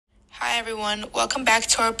Hi everyone, welcome back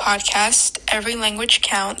to our podcast, Every Language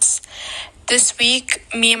Counts. This week,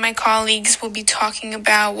 me and my colleagues will be talking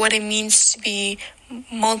about what it means to be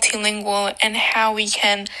multilingual and how we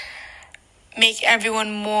can make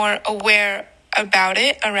everyone more aware about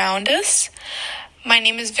it around us. My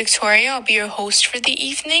name is Victoria, I'll be your host for the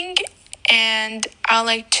evening, and I'd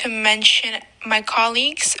like to mention my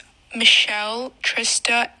colleagues, Michelle,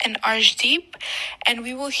 Trista, and Arshdeep, and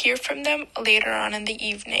we will hear from them later on in the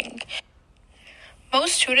evening.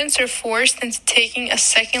 Most students are forced into taking a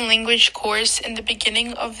second language course in the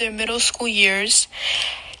beginning of their middle school years.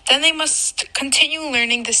 Then they must continue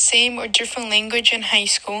learning the same or different language in high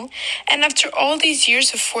school. And after all these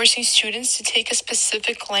years of forcing students to take a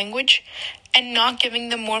specific language and not giving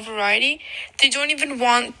them more variety, they don't even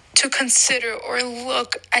want to consider or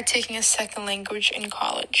look at taking a second language in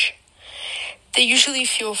college. They usually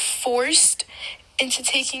feel forced into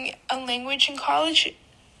taking a language in college,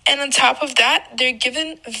 and on top of that, they're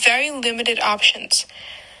given very limited options.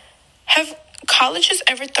 Have colleges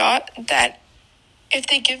ever thought that if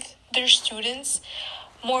they give their students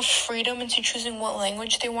more freedom into choosing what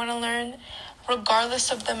language they want to learn, regardless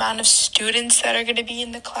of the amount of students that are going to be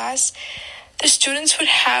in the class, the students would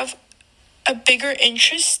have a bigger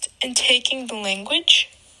interest in taking the language?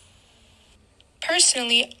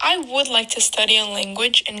 Personally, I would like to study a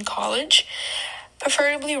language in college,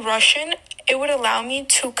 preferably Russian. It would allow me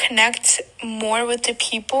to connect more with the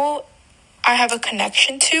people I have a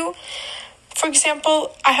connection to. For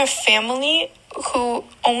example, I have family who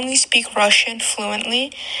only speak Russian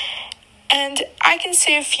fluently, and I can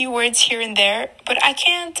say a few words here and there, but I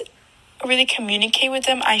can't really communicate with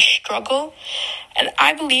them. I struggle, and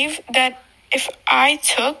I believe that if I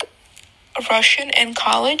took Russian in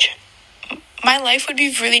college, my life would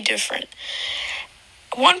be really different.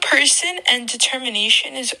 One person and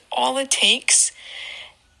determination is all it takes.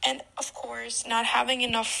 And of course, not having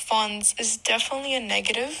enough funds is definitely a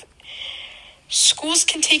negative. Schools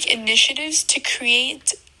can take initiatives to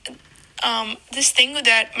create this thing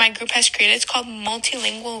that my group has created. It's called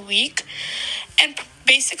Multilingual Week. And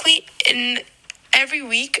basically, in every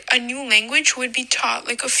week, a new language would be taught,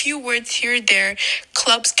 like a few words here or there.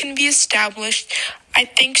 Clubs can be established. I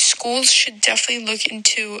think schools should definitely look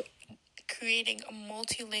into creating a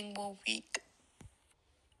multilingual week.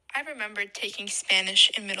 I remember taking Spanish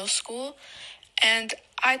in middle school, and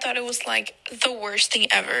I thought it was like the worst thing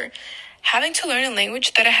ever. Having to learn a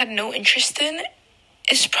language that I had no interest in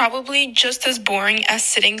is probably just as boring as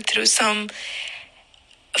sitting through some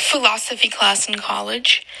philosophy class in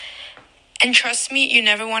college. And trust me, you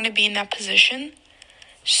never want to be in that position.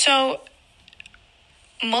 So,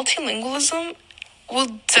 multilingualism will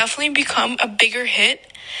definitely become a bigger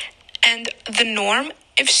hit and the norm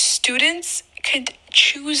if students could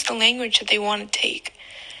choose the language that they want to take.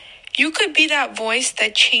 You could be that voice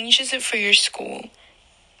that changes it for your school.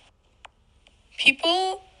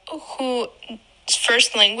 People whose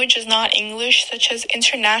first language is not English, such as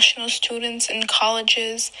international students in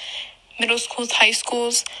colleges, middle schools, high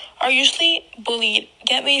schools, are usually bullied,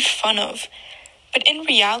 get made fun of. But in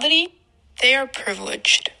reality, they are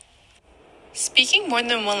privileged. Speaking more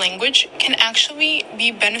than one language can actually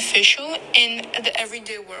be beneficial in the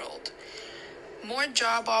everyday world. More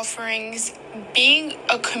job offerings, being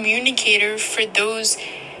a communicator for those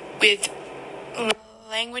with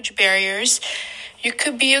language barriers, you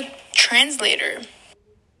could be a translator.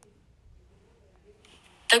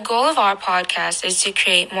 The goal of our podcast is to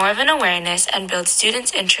create more of an awareness and build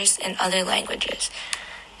students' interest in other languages.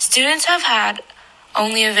 Students have had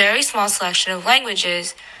only a very small selection of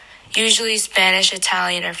languages, usually Spanish,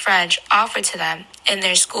 Italian, or French, offered to them in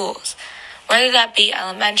their schools, whether that be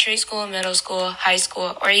elementary school, middle school, high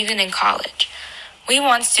school, or even in college. We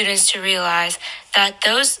want students to realize that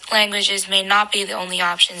those languages may not be the only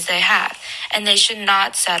options they have, and they should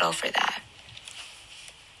not settle for that.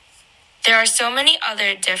 There are so many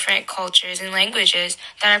other different cultures and languages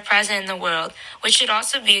that are present in the world, which should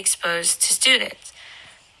also be exposed to students.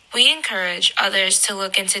 We encourage others to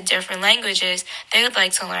look into different languages they would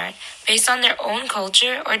like to learn based on their own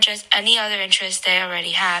culture or just any other interests they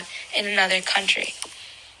already have in another country.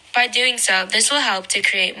 By doing so, this will help to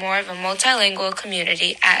create more of a multilingual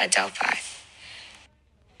community at Adelphi.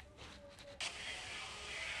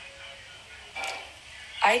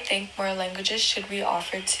 I think more languages should be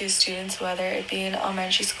offered to students, whether it be in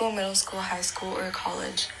elementary school, middle school, high school, or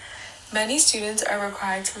college. Many students are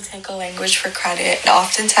required to take a language for credit, and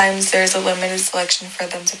oftentimes there is a limited selection for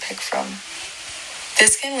them to pick from.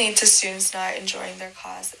 This can lead to students not enjoying their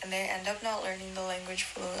class, and they end up not learning the language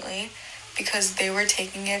fluently because they were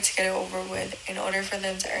taking it to get it over with in order for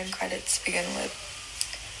them to earn credits to begin with.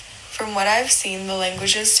 From what I've seen, the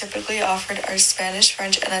languages typically offered are Spanish,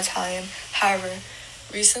 French, and Italian. However,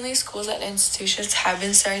 recently schools and institutions have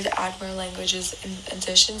been starting to add more languages in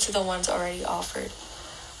addition to the ones already offered.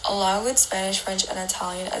 Along with Spanish, French, and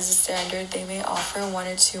Italian as a standard, they may offer one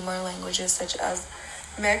or two more languages such as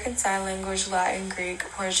American Sign Language, Latin, Greek,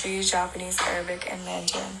 Portuguese, Japanese, Arabic, and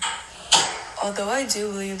Mandarin. Although I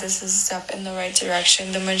do believe this is a step in the right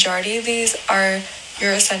direction, the majority of these are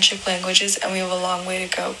Eurocentric languages, and we have a long way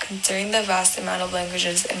to go, considering the vast amount of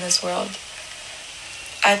languages in this world.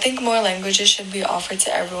 I think more languages should be offered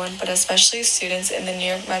to everyone, but especially students in the New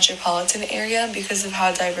York metropolitan area because of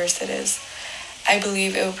how diverse it is. I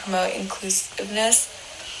believe it will promote inclusiveness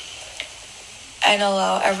and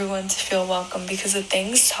allow everyone to feel welcome because the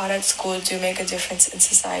things taught at school do make a difference in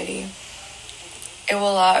society. It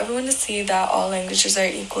will allow everyone to see that all languages are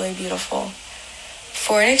equally beautiful.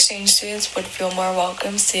 Foreign exchange students would feel more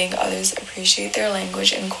welcome seeing others appreciate their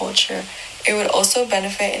language and culture. It would also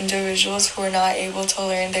benefit individuals who are not able to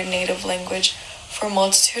learn their native language for a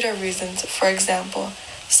multitude of reasons. For example,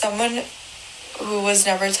 someone who was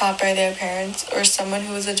never taught by their parents, or someone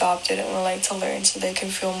who was adopted and would like to learn so they can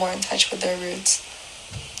feel more in touch with their roots,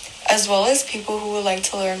 as well as people who would like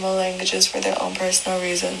to learn more languages for their own personal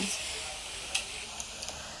reasons.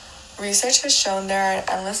 Research has shown there are an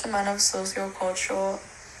endless amount of sociocultural,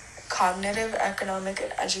 cognitive, economic,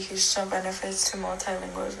 and educational benefits to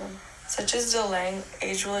multilingualism, such as delaying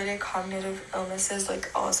age-related cognitive illnesses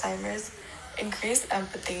like Alzheimer's, increased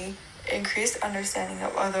empathy, increased understanding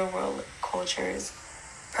of other world cultures,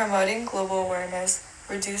 promoting global awareness,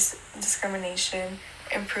 reduced discrimination,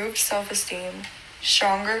 improved self-esteem,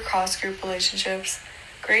 stronger cross-group relationships,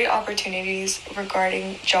 great opportunities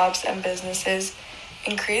regarding jobs and businesses,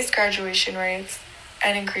 increased graduation rates,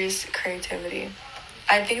 and increased creativity.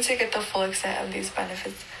 I think to get the full extent of these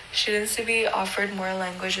benefits, students should be offered more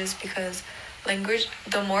languages because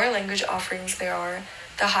the more language offerings there are,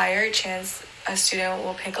 the higher chance a student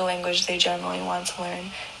will pick a language they generally want to learn,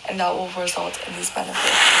 and that will result in these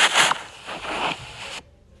benefits.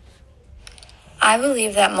 I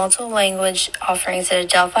believe that multilingual offerings at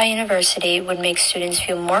Adelphi University would make students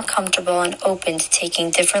feel more comfortable and open to taking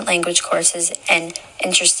different language courses and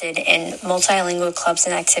interested in multilingual clubs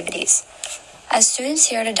and activities. As students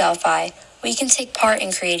here at Adelphi, we can take part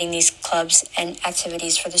in creating these clubs and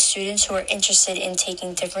activities for the students who are interested in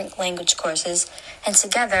taking different language courses, and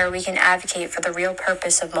together we can advocate for the real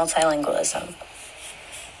purpose of multilingualism.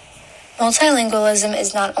 Multilingualism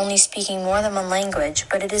is not only speaking more than one language,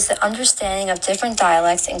 but it is the understanding of different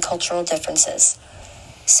dialects and cultural differences.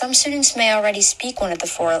 Some students may already speak one of the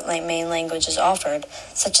four main languages offered,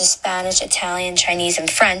 such as Spanish, Italian, Chinese,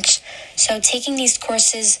 and French, so taking these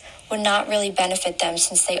courses would not really benefit them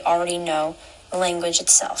since they already know the language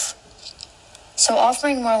itself. So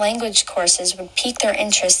offering more language courses would pique their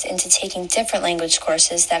interest into taking different language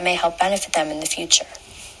courses that may help benefit them in the future.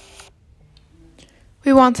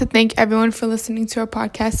 We want to thank everyone for listening to our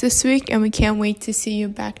podcast this week, and we can't wait to see you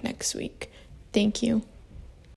back next week. Thank you.